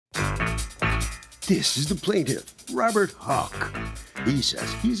This is the plaintiff, Robert Huck. He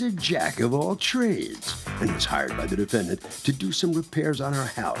says he's a jack of all trades and was hired by the defendant to do some repairs on her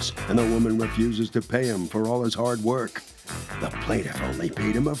house, and the woman refuses to pay him for all his hard work. The plaintiff only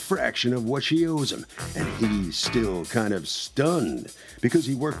paid him a fraction of what she owes him, and he's still kind of stunned because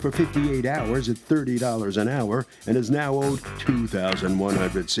he worked for 58 hours at $30 an hour and is now owed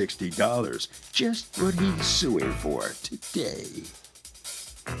 $2,160, just what he's suing for today.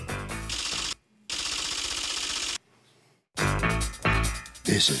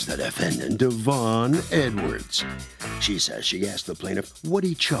 This is the defendant, Devon Edwards. She says she asked the plaintiff what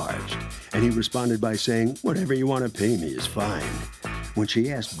he charged, and he responded by saying, "Whatever you want to pay me is fine." When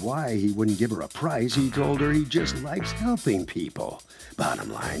she asked why he wouldn't give her a price, he told her he just likes helping people.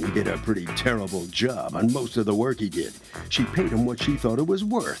 Bottom line, he did a pretty terrible job on most of the work he did. She paid him what she thought it was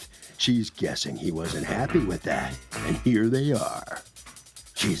worth. She's guessing he wasn't happy with that, and here they are.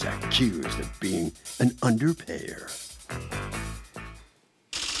 She's accused of being an underpayer.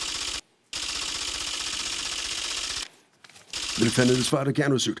 The defendant has filed a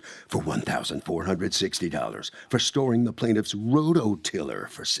countersuit for $1,460 for storing the plaintiff's rototiller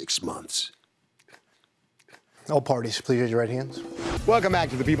for 6 months. All parties, please raise your right hands. Welcome back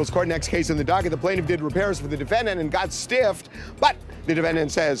to the People's Court. Next case in the docket, the plaintiff did repairs for the defendant and got stiffed, but the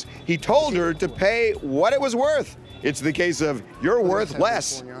defendant says he told her to pay what it was worth. It's the case of you're worth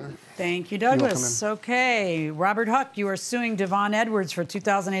less. Thank you, Douglas. Okay, Robert Huck, you are suing Devon Edwards for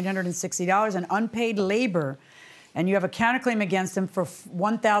 $2,860 in unpaid labor, and you have a counterclaim against him for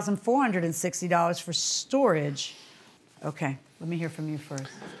 $1,460 for storage. Okay, let me hear from you first.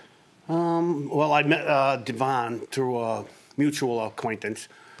 Well, I met Devon through a mutual acquaintance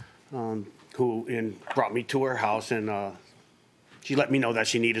who brought me to her house, and she let me know that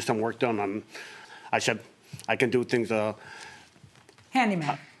she needed some work done. And I said, I can do things.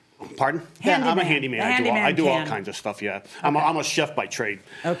 Handyman. Pardon? Handyman. Yeah, I'm a handyman. I do all kinds of stuff, yeah. Okay. I'm a chef by trade.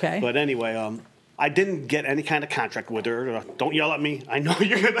 Okay. But anyway, I didn't get any kind of contract with her. Don't yell at me. I know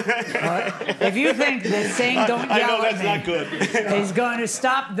you're going to... If you think that saying don't yell at me... I know that's not good. He's going to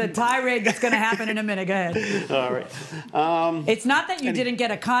stop the tirade that's going to happen in a minute. Go ahead. All right. It's not that you didn't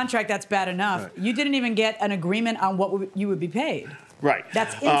get a contract. That's bad enough. Right. You didn't even get an agreement on what you would be paid. Right.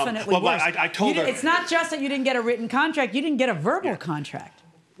 That's infinitely worse. I told her... It's not just that you didn't get a written contract. You didn't get a verbal contract.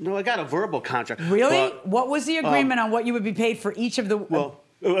 No, I got a verbal contract. Really? What was the agreement on what you would be paid for each of the... Well,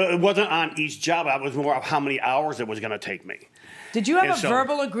 it wasn't on each job. It was more of how many hours it was going to take me. Did you have a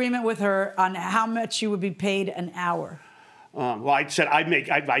verbal agreement with her on how much you would be paid an hour? Well, I said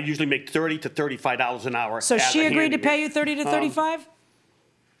I usually make $30 to $35 an hour. So she agreed to pay you $30 to $35?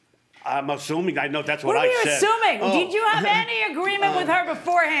 I'm assuming. I know that's what I said. What are you assuming? Oh. Did you have any agreement with her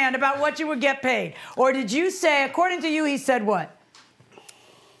beforehand about what you would get paid? Or did you say, according to you, he said what?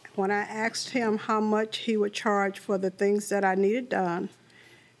 When I asked him how much he would charge for the things that I needed done,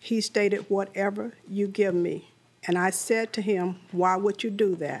 he stated, "Whatever you give me." And I said to him, "Why would you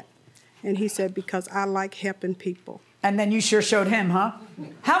do that?" And he said, "Because I like helping people." And then you sure showed him, huh?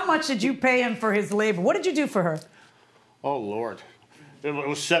 How much did you pay him for his labor? What did you do for her? Oh, Lord. It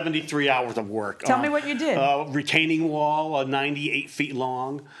was 73 hours of work. Tell me what you did. Retaining wall, 98 feet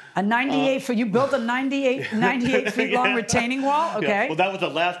long. A 98 foot, you built a 98 feet long retaining wall? Okay. Yeah. Well, that was the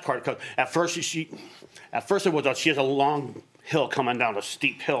last part, because at first she has a long hill coming down a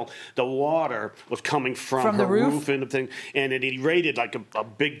steep hill. The water was coming from her roof and the thing, and it eroded like a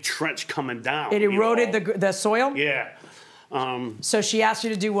big trench coming down. It eroded the soil? Yeah. So she asked you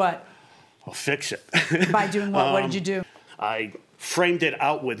to do what? I'll fix it. By doing what? What did you do? I framed it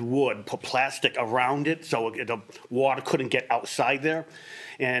out with wood, put plastic around it so the water couldn't get outside there,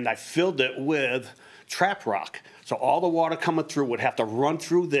 and I filled it with trap rock. So all the water coming through would have to run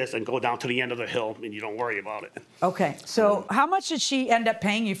through this and go down to the end of the hill, and you don't worry about it. Okay, so how much did she end up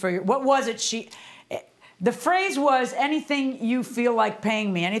paying you for your, what was it the phrase was, anything you feel like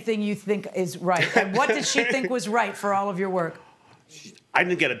paying me, anything you think is right. And what did she think was right for all of your work? I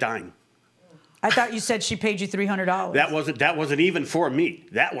didn't get a dime. I thought you said she paid you $300. That wasn't even for me.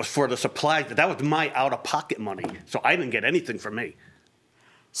 That was for the supplies. That was my out-of-pocket money. So I didn't get anything from me.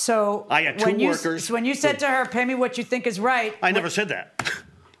 So I had two workers. When you said to her, "Pay me what you think is right," I never said that.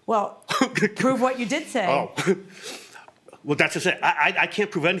 Well, prove what you did say. Oh. Well, that's just it. I can't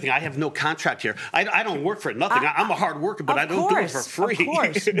prove anything. I have no contract here. I don't work for nothing. I'm a hard worker, but I don't do it for free. Of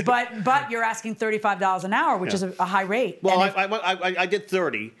course, but you're asking $35 an hour, which is a high rate. Well, I did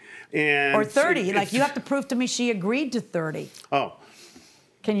 30. Or 30. Like, you have to prove to me she agreed to 30. Oh.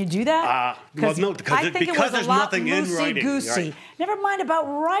 Can you do that? Well, no, because there's nothing in writing. Loosey-goosey. Right. Never mind about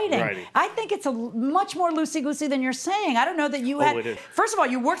writing. I think it's much more loosey-goosey than you're saying. I don't know that you had. It is. First of all,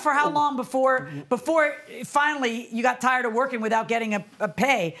 you worked for how long before finally you got tired of working without getting a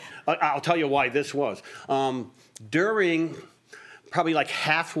pay? I'll tell you why this was. During probably like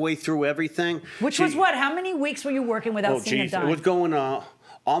halfway through everything. Which was what? How many weeks were you working without seeing a dime? It was going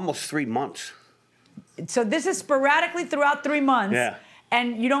almost 3 months. So this is sporadically throughout 3 months. Yeah.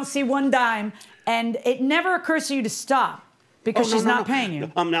 And you don't see one dime, and it never occurs to you to stop because she's not paying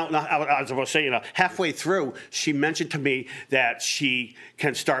you. Now, as I was saying, halfway through, she mentioned to me that she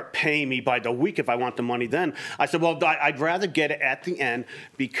can start paying me by the week if I want the money then. I said, well, I'd rather get it at the end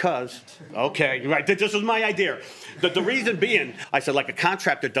because, okay, right, this was my idea. The reason being, I said, like a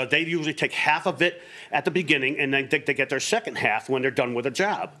contractor does, they usually take half of it at the beginning, and then they get their second half when they're done with a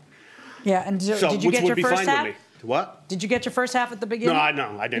job. Yeah, and so did you get your first half? What? Did you get your first half at the beginning?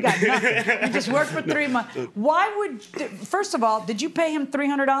 No, I didn't. You got nothing. You just worked for 3 months. Why would, first of all, did you pay him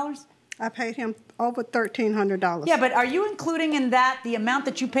 $300? I paid him over $1,300. Yeah, but are you including in that the amount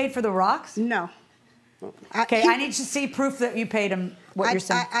that you paid for the rocks? No. Okay, I need to see proof that you paid him what you're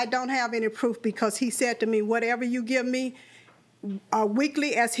saying. I don't have any proof because he said to me, whatever you give me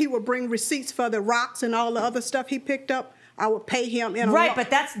weekly, as he would bring receipts for the rocks and all the other stuff he picked up, I would pay him in a Right, but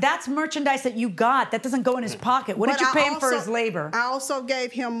that's merchandise that you got. That doesn't go in his pocket. What did you pay him for his labor? I also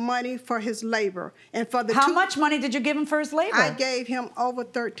gave him money for his labor. And for the How much money did you give him for his labor? I gave him over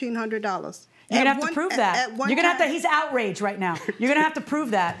 $1,300. You're going to have to prove that. You're going to have to, he's outraged right now. You're going to have to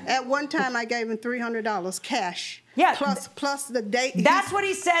prove that. At one time, I gave him $300 cash. Yeah. Plus the date. That's what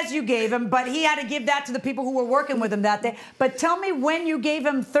he says you gave him, but he had to give that to the people who were working with him that day. But tell me when you gave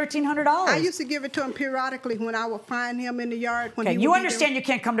him $1,300. I used to give it to him periodically when I would find him in the yard. When you understand you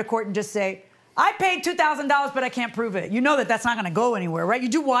can't come to court and just say, I paid $2,000, but I can't prove it. You know that that's not going to go anywhere, right? You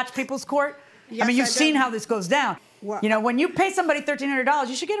do watch people's court? Yes, I mean, you've seen how this goes down. Well, you know, when you pay somebody $1,300,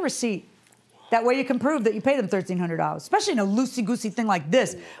 you should get a receipt. That way you can prove that you paid them $1,300, especially in a loosey-goosey thing like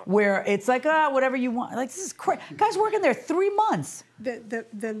this, where it's like, whatever you want. Like, this is crazy. Guy's working there 3 months. The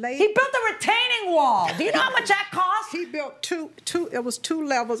lady. He built a retaining wall. Do you know how much that cost? He built two. It was 2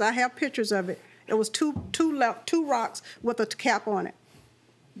 levels. I have pictures of it. It was two rocks with a cap on it.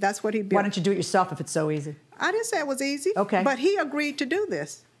 That's what he built. Why don't you do it yourself if it's so easy? I didn't say it was easy. Okay. But he agreed to do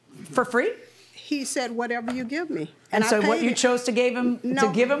this. For free? He said, whatever you give me. And so what you chose to give him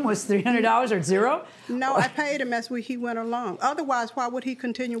was $300 or zero? No, I paid him as he went along. Otherwise, why would he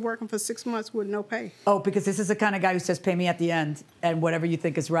continue working for 6 months with no pay? Oh, because this is the kind of guy who says, pay me at the end, and whatever you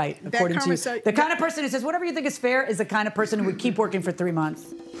think is right, according to you. The kind of person who says, whatever you think is fair is the kind of person who would keep working for 3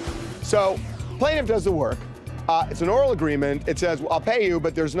 months. So, plaintiff does the work. It's an oral agreement. It says, well, I'll pay you,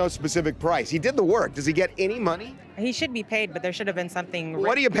 but there's no specific price. He did the work. Does he get any money? He should be paid, but there should have been something.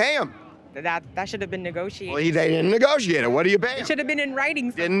 What do you pay him? That should have been negotiated. Well, they didn't negotiate it. What do you pay him? It should have been in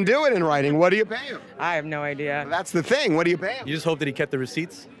writing. Didn't do it in writing. What do you pay him? I have no idea. Well, that's the thing. What do you pay him? You just hope that he kept the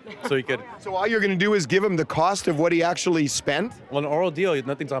receipts so he could. So all you're going to do is give him the cost of what he actually spent? Well, an oral deal,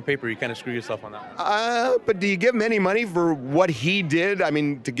 nothing's on paper. You kind of screw yourself on that. But do you give him any money for what he did? I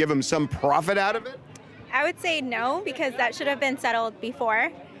mean, to give him some profit out of it? I would say no, because that should have been settled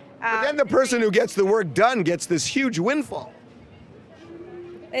before. But then the person who gets the work done gets this huge windfall.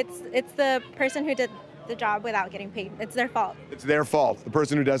 It's the person who did the job without getting paid. It's their fault. It's their fault, the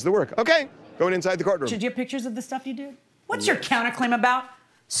person who does the work. Okay, going inside the courtroom. Should you have pictures of the stuff you did? What's your counterclaim about?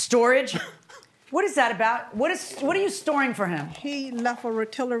 Storage? What is that about? What are you storing for him? He left a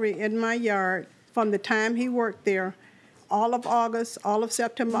rototiller in my yard from the time he worked there, all of August, all of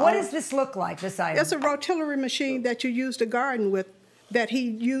September. What does this look like, this item? It's a rototiller machine that you use to garden with, that he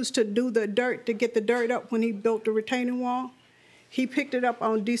used to do the dirt, to get the dirt up when he built the retaining wall. He picked it up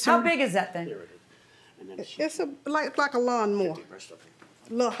on December. How big is that thing? It's like a lawnmower,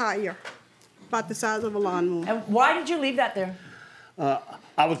 a little higher, about the size of a lawnmower. And why did you leave that there?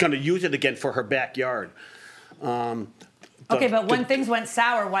 I was going to use it again for her backyard. Okay, but when things went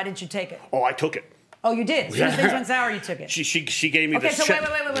sour, why didn't you take it? Oh, I took it. Oh, you did? As soon as things went sour, you took it? She gave me this check. check.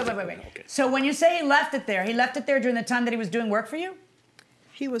 Okay, so wait. Okay. So when you say he left it there during the time that he was doing work for you?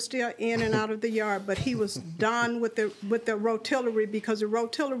 He was still in and out of the yard, but he was done with the rototiller, because the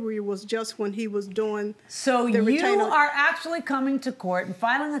rototiller was just when he was doing so the retainer. You are actually coming to court and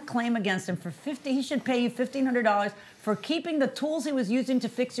filing a claim against him for he should pay you $1,500 for keeping the tools he was using to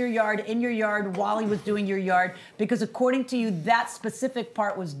fix your yard in your yard while he was doing your yard, because according to you, that specific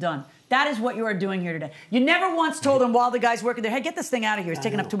part was done. That is what you are doing here today. You never once told him while the guy's working there, hey, get this thing out of here. It's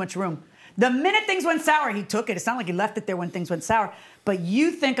taking up too much room. The minute things went sour, he took it. It's not like he left it there when things went sour. But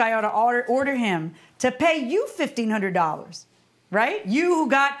you think I ought to order him to pay you $1,500 right? You who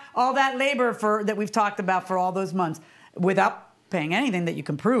got all that labor that we've talked about for all those months without paying anything that you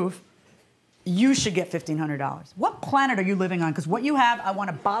can prove, you should get $1,500. What planet are you living on? Because what you have, I want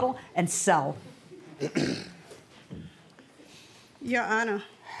to bottle and sell. Your Honor,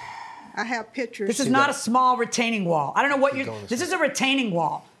 I have pictures. This is not a small retaining wall. I don't know what you're... This is a retaining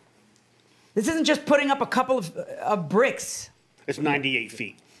wall. This isn't just putting up a couple of bricks. It's 98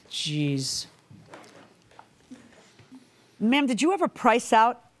 feet. Jeez. Ma'am, did you ever price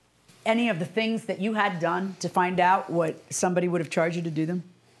out any of the things that you had done to find out what somebody would have charged you to do them?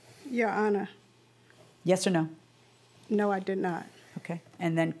 Your Honor. Yes or no? No, I did not. Okay.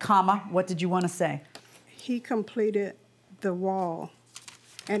 And then, comma, what did you want to say? He completed the wall,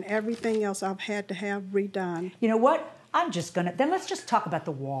 and everything else I've had to have redone. You know what? Then let's just talk about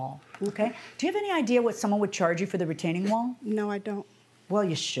the wall, okay? Do you have any idea what someone would charge you for the retaining wall? No, I don't. Well,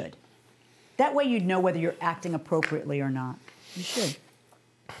 you should. That way you'd know whether you're acting appropriately or not. You should.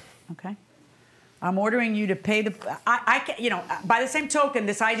 Okay? I'm ordering you to pay the... by the same token,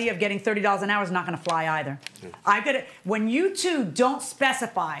 this idea of getting $30 an hour is not going to fly either. When you two don't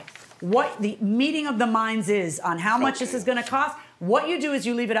specify what the meeting of the minds is on how much this is going to cost, what you do is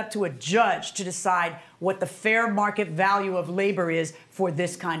you leave it up to a judge to decide what the fair market value of labor is for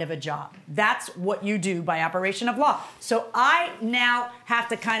this kind of a job. That's what you do by operation of law. So I now have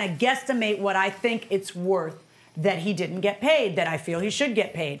to kind of guesstimate what I think it's worth that he didn't get paid, that I feel he should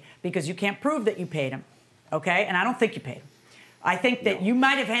get paid, because you can't prove that you paid him, okay? And I don't think you paid him. I think that you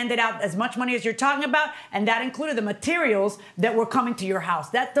might have handed out as much money as you're talking about, and that included the materials that were coming to your house.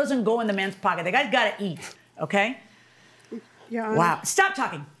 That doesn't go in the man's pocket. The guy's got to eat, okay? Yeah. Wow. Stop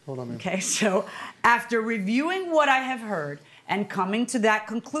talking. Hold on, ma'am. Okay, so after reviewing what I have heard and coming to that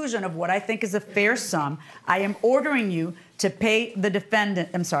conclusion of what I think is a fair sum, I am ordering you to pay the defendant,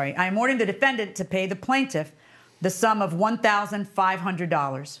 I am ordering the defendant to pay the plaintiff the sum of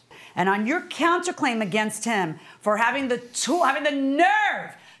 $1,500. And on your counterclaim against him for having the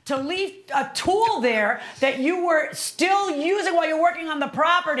nerve to leave a tool there that you were still using while you're working on the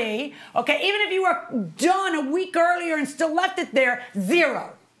property, okay, even if you were done a week earlier and still left it there,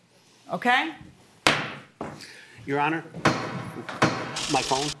 zero, okay? Your Honor, my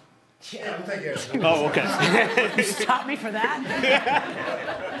phone? Yeah, we'll take care of it. Oh, okay. You stopped me for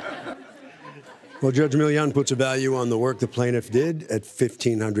that? Well, Judge Milian puts a value on the work the plaintiff did at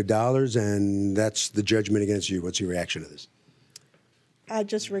 $1,500, and that's the judgment against you. What's your reaction to this? I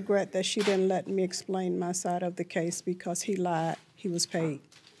just regret that she didn't let me explain my side of the case because he lied. He was paid.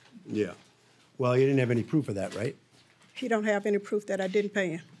 Yeah. Well, you didn't have any proof of that, right? He don't have any proof that I didn't pay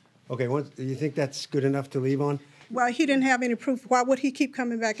him. Okay, do you think that's good enough to leave on? Well, he didn't have any proof. Why would he keep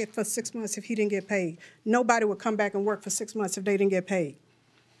coming back for 6 months if he didn't get paid? Nobody would come back and work for 6 months if they didn't get paid.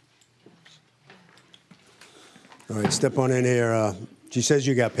 All right, step on in here. She says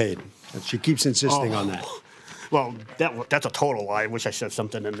you got paid. She keeps insisting on that. Well, that's a total lie. I wish I said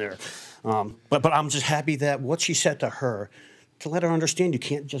something in there. But I'm just happy that what she said to her, to let her understand you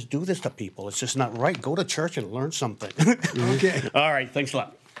can't just do this to people. It's just not right. Go to church and learn something. Okay. All right, thanks a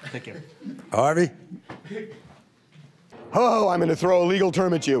lot. Take care. Harvey? Oh, I'm going to throw a legal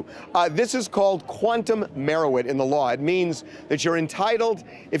term at you. This is called quantum merit in the law. It means that you're entitled,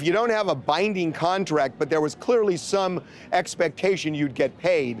 if you don't have a binding contract, but there was clearly some expectation you'd get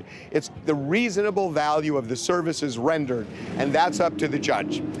paid, it's the reasonable value of the services rendered, and that's up to the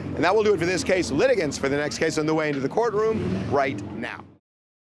judge. And that will do it for this case. Litigants for the next case on the way into the courtroom right now.